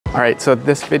All right, so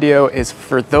this video is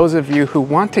for those of you who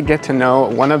want to get to know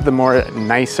one of the more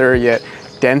nicer yet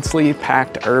densely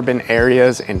packed urban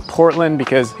areas in Portland,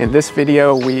 because in this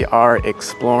video we are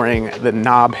exploring the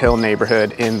Nob Hill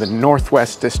neighborhood in the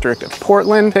Northwest District of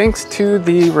Portland, thanks to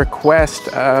the request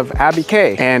of Abby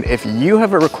K. And if you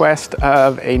have a request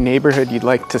of a neighborhood you'd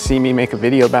like to see me make a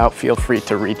video about, feel free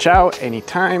to reach out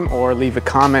anytime or leave a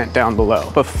comment down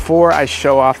below. Before I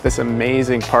show off this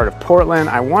amazing part of Portland,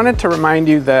 I wanted to remind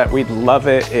you that we'd love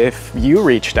it if you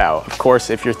reached out. Of course,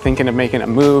 if you're thinking of making a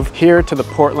move here to the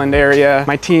Portland area,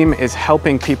 my team is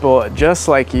helping people just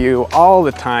like you all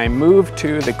the time move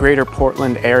to the greater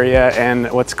Portland area.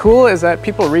 And what's cool is that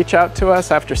people reach out to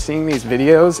us after seeing these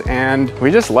videos and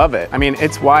we just love it. I mean,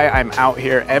 it's why I'm out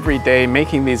here every day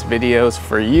making these videos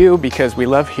for you, because we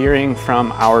love hearing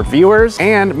from our viewers.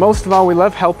 And most of all, we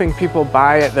love helping people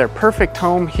buy their perfect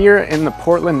home here in the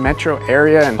Portland metro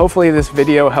area. And hopefully this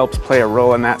video helps play a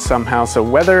role in that somehow. So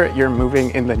whether you're moving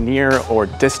in the near or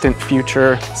distant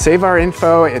future, save our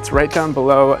info. It's right down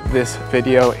below this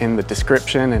video in the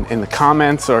description and in the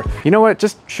comments, or you know what,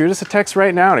 just shoot us a text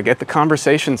right now to get the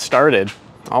conversation started.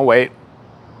 I'll wait.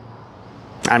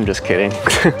 I'm just kidding.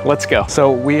 Let's go.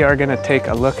 So we are gonna take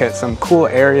a look at some cool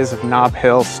areas of Nob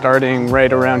Hill, starting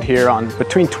right around here on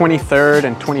between 23rd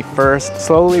and 21st,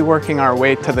 slowly working our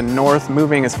way to the north,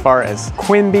 moving as far as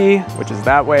Quimby, which is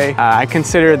that way. I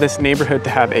consider this neighborhood to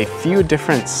have a few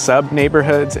different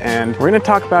sub-neighborhoods, and we're gonna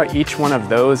talk about each one of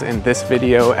those in this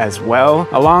video as well.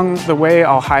 Along the way,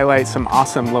 I'll highlight some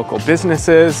awesome local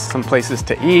businesses, some places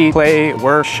to eat, play,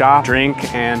 work, shop,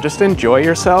 drink, and just enjoy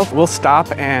yourself. We'll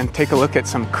stop and take a look at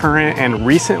some current and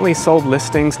recently sold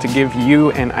listings to give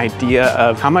you an idea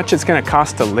of how much it's going to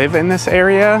cost to live in this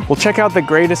area. We'll check out the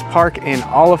greatest park in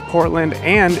all of Portland,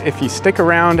 and if you stick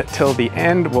around till the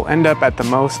end, we'll end up at the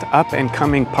most up and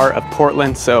coming part of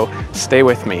Portland, so stay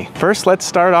with me. First, let's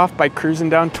start off by cruising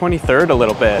down 23rd a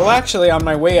little bit. Well, actually, on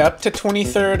my way up to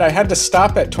 23rd, I had to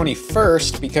stop at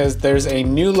 21st because there's a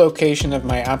new location of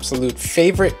my absolute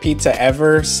favorite pizza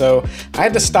ever, so I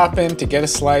had to stop in to get a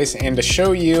slice and to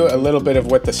show you a little bit of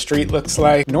what the street looks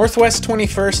like. Northwest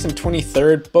 21st and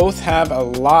 23rd both have a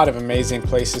lot of amazing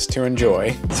places to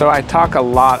enjoy. So I talk a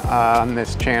lot on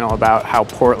this channel about how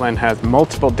Portland has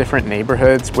multiple different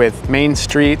neighborhoods with main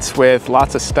streets with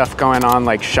lots of stuff going on,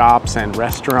 like shops and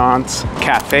restaurants,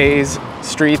 cafes,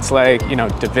 streets like, you know,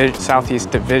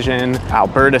 Southeast Division,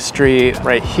 Alberta Street.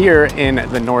 Right here in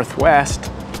the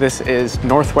Northwest, this is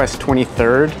Northwest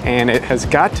 23rd, and it has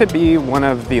got to be one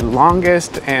of the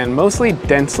longest and mostly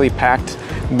densely packed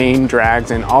main drags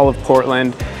in all of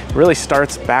Portland. It really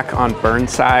starts back on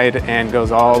Burnside and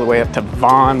goes all the way up to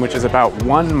Vaughan, which is about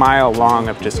 1 mile long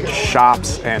of just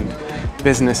shops and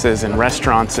businesses and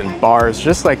restaurants and bars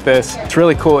just like this. It's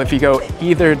really cool. If you go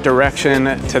either direction,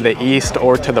 to the east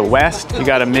or to the west, you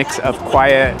got a mix of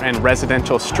quiet and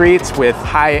residential streets with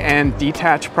high-end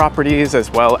detached properties, as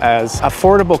well as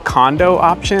affordable condo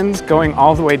options going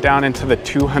all the way down into the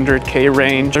 200K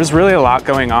range. There's really a lot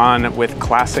going on with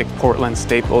classic Portland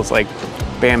staples like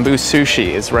Bamboo Sushi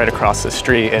is right across the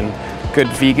street, and good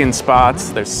vegan spots.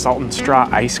 There's Salt and Straw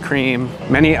ice cream,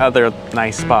 many other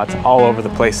nice spots all over the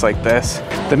place like this.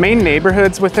 The main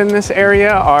neighborhoods within this area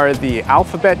are the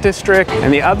Alphabet District,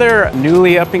 and the other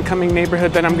newly up and coming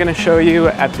neighborhood that I'm gonna show you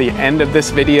at the end of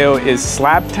this video is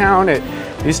Slabtown. It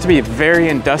used to be very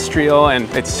industrial and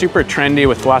it's super trendy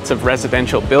with lots of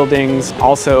residential buildings.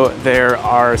 Also, there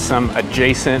are some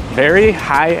adjacent very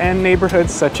high-end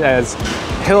neighborhoods such as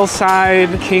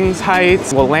Hillside, Kings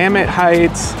Heights, Willamette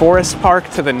Heights, Forest Park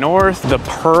to the north, the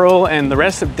Pearl, and the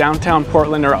rest of downtown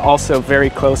Portland are also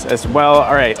very close as well.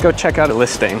 All right, let's go check out a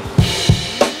listing.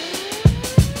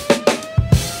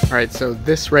 All right, so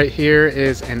this right here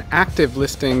is an active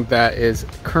listing that is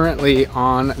currently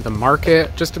on the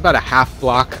market, just about a half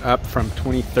block up from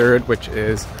 23rd, which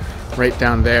is right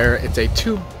down there. It's a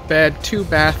 2-bed,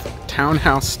 2-bath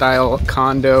townhouse style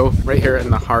condo right here in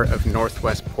the heart of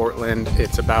Northwest Portland.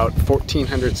 It's about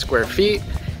 1,400 square feet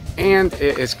and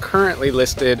it is currently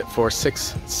listed for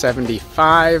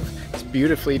 $675. It's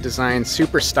beautifully designed,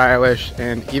 super stylish,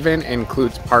 and even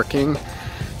includes parking.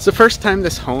 It's the first time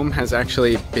this home has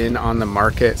actually been on the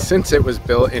market since it was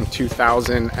built in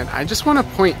 2000, and I just want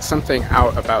to point something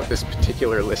out about this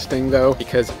particular listing though,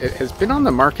 because it has been on the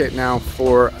market now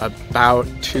for about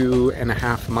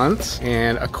 2.5 months,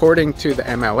 and according to the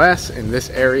MLS in this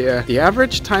area, the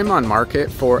average time on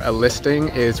market for a listing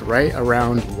is right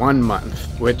around 1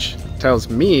 month, which tells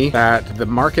me that the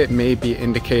market may be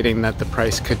indicating that the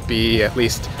price could be at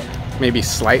least maybe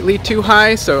slightly too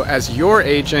high. So as your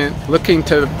agent looking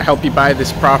to help you buy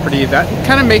this property, that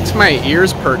kind of makes my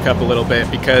ears perk up a little bit,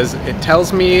 because it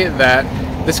tells me that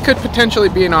this could potentially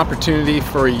be an opportunity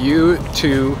for you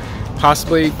to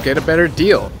possibly get a better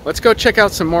deal. Let's go check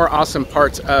out some more awesome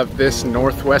parts of this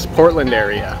Northwest Portland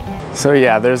area. So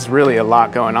yeah, there's really a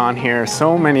lot going on here.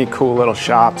 So many cool little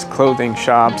shops, clothing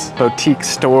shops, boutique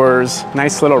stores,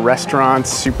 nice little restaurants,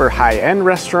 super high-end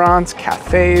restaurants,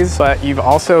 cafes, but you've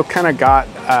also kind of got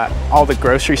all the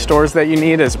grocery stores that you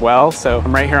need as well. So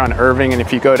I'm right here on Irving, and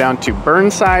if you go down to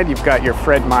Burnside, you've got your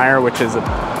Fred Meyer, which is a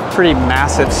pretty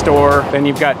massive store. Then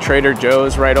you've got Trader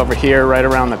Joe's right over here, right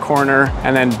around the corner.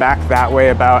 And then back that way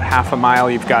about half a mile,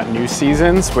 you've got New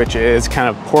Seasons, which is kind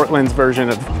of Portland's version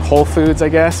of Whole Foods, I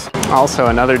guess. Also,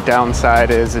 another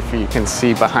downside is, if you can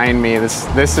see behind me,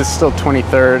 this is still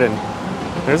 23rd, and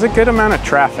there's a good amount of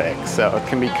traffic, so it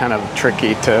can be kind of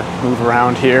tricky to move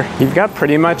around here. You've got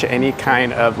pretty much any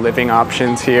kind of living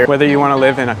options here, whether you want to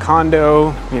live in a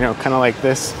condo, you know, kind of like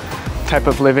this type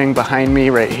of living behind me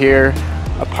right here,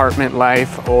 apartment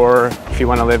life, or if you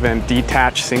want to live in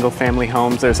detached single family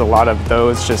homes, there's a lot of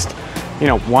those, just, you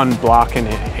know, one block in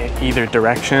either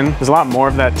direction. There's a lot more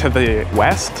of that to the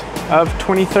west of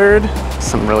 23rd.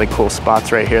 Some really cool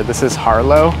spots right here. This is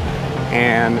Harlow,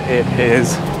 and it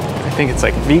is, I think it's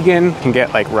like vegan. You can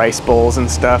get like rice bowls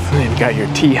and stuff. And you've got your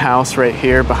tea house right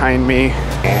here behind me.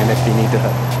 And if you need to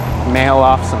mail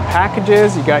off some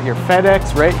packages, you got your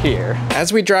FedEx right here.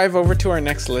 As we drive over to our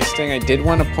next listing, I did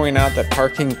want to point out that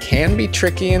parking can be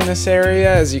tricky in this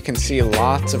area, as you can see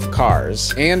lots of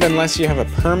cars. And unless you have a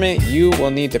permit, you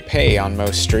will need to pay on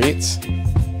most streets.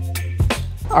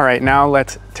 All right, now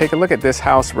let's take a look at this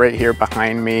house right here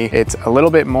behind me. It's a little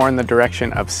bit more in the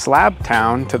direction of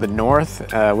Slabtown to the north,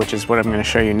 which is what I'm gonna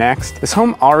show you next. This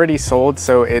home already sold,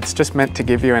 so it's just meant to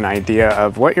give you an idea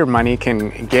of what your money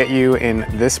can get you in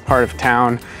this part of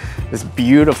town. This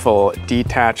beautiful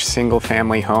detached single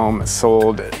family home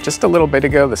sold just a little bit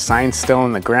ago. The sign's still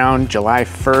in the ground, July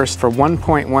 1st, for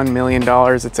 $1.1 million.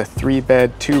 It's a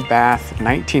 3-bed, 2-bath,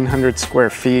 1,900 square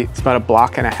feet. It's about a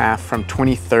block and a half from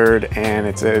 23rd, and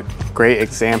it's a great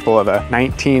example of a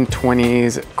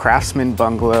 1920s craftsman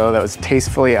bungalow that was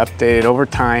tastefully updated over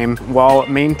time while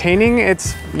maintaining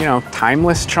its, you know,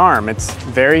 timeless charm. It's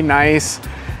very nice.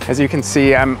 As you can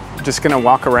see, I'm just gonna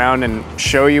walk around and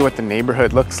show you what the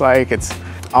neighborhood looks like. It's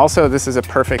also, this is a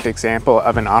perfect example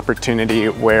of an opportunity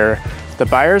where the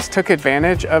buyers took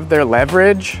advantage of their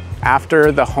leverage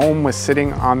after the home was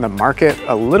sitting on the market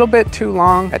a little bit too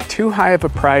long at too high of a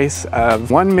price of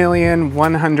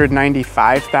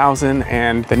 $1,195,000,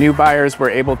 and the new buyers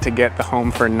were able to get the home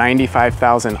for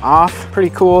 $95,000 off. Pretty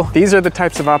cool. These are the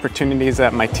types of opportunities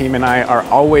that my team and I are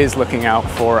always looking out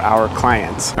for our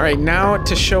clients. All right, now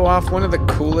to show off one of the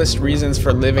coolest reasons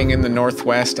for living in the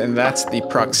Northwest, and that's the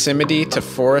proximity to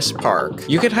Forest Park.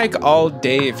 You could hike all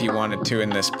day if you wanted to in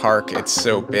this park. It's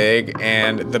so big,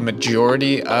 and the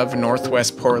majority of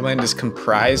Northwest Portland is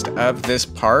comprised of this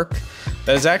park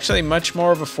that is actually much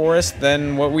more of a forest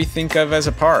than what we think of as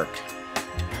a park.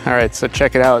 All right, so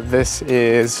check it out. This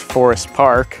is Forest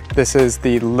Park. This is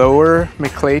the Lower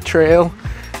Maclay Trail,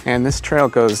 and this trail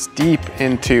goes deep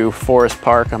into Forest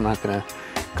Park. I'm not gonna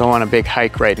go on a big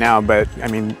hike right now, but I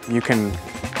mean, you can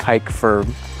hike for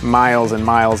miles and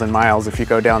miles and miles if you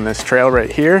go down this trail right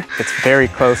here. It's very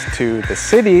close to the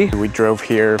city. We drove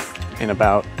here in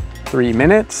about 3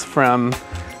 minutes from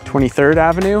 23rd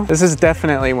Avenue. This is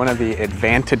definitely one of the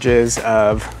advantages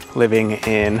of living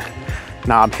in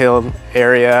Nob Hill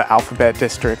area, Alphabet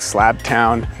District,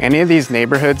 Slabtown. Any of these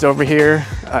neighborhoods over here,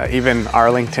 even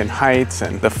Arlington Heights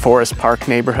and the Forest Park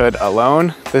neighborhood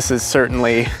alone, this is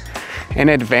certainly an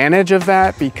advantage of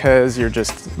that because you're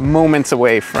just moments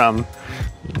away from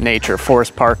nature.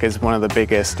 Forest Park is one of the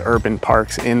biggest urban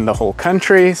parks in the whole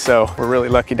country, so we're really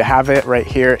lucky to have it right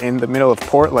here in the middle of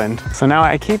Portland. So now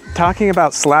I keep talking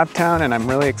about Slabtown, and I'm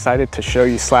really excited to show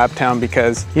you Slabtown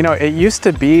because, you know, it used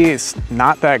to be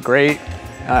not that great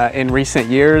in recent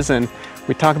years, and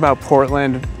we talk about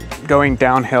Portland going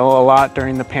downhill a lot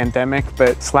during the pandemic,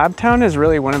 but Slabtown is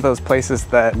really one of those places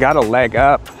that got a leg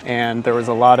up, and there was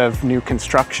a lot of new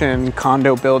construction,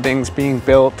 condo buildings being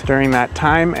built during that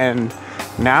time, and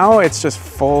now it's just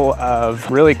full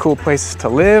of really cool places to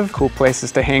live, cool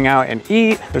places to hang out and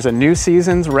eat. There's a New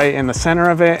Seasons right in the center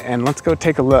of it, and let's go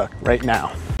take a look right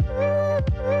now.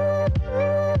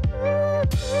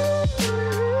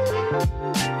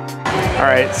 All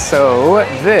right, so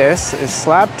this is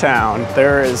Slabtown.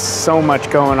 There is so much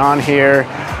going on here.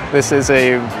 This is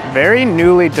a very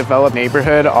newly developed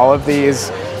neighborhood. All of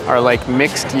these are like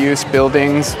mixed use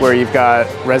buildings where you've got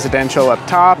residential up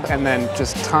top and then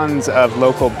just tons of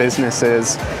local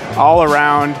businesses all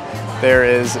around. There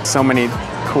is so many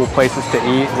cool places to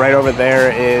eat. Right over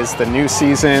there is the New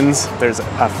Seasons. There's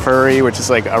a Furry, which is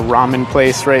like a ramen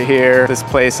place right here. This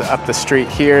place up the street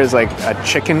here is like a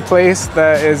chicken place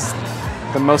that is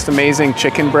the most amazing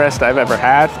chicken breast I've ever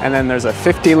had. And then there's a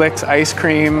 50 Licks ice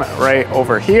cream right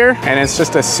over here. And it's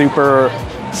just a super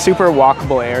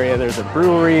walkable area. There's a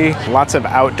brewery, lots of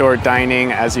outdoor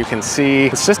dining, as you can see.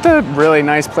 It's just a really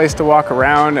nice place to walk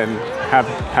around and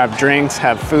have drinks,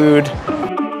 have food.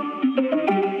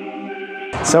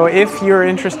 So if you're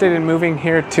interested in moving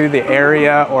here to the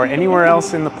area or anywhere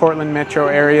else in the Portland metro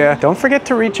area, don't forget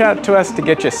to reach out to us to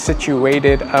get you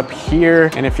situated up here.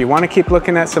 And if you want to keep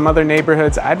looking at some other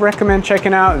neighborhoods, I'd recommend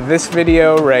checking out this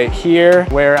video right here,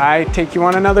 where I take you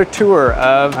on another tour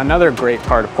of another great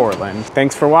part of Portland.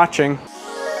 Thanks for watching.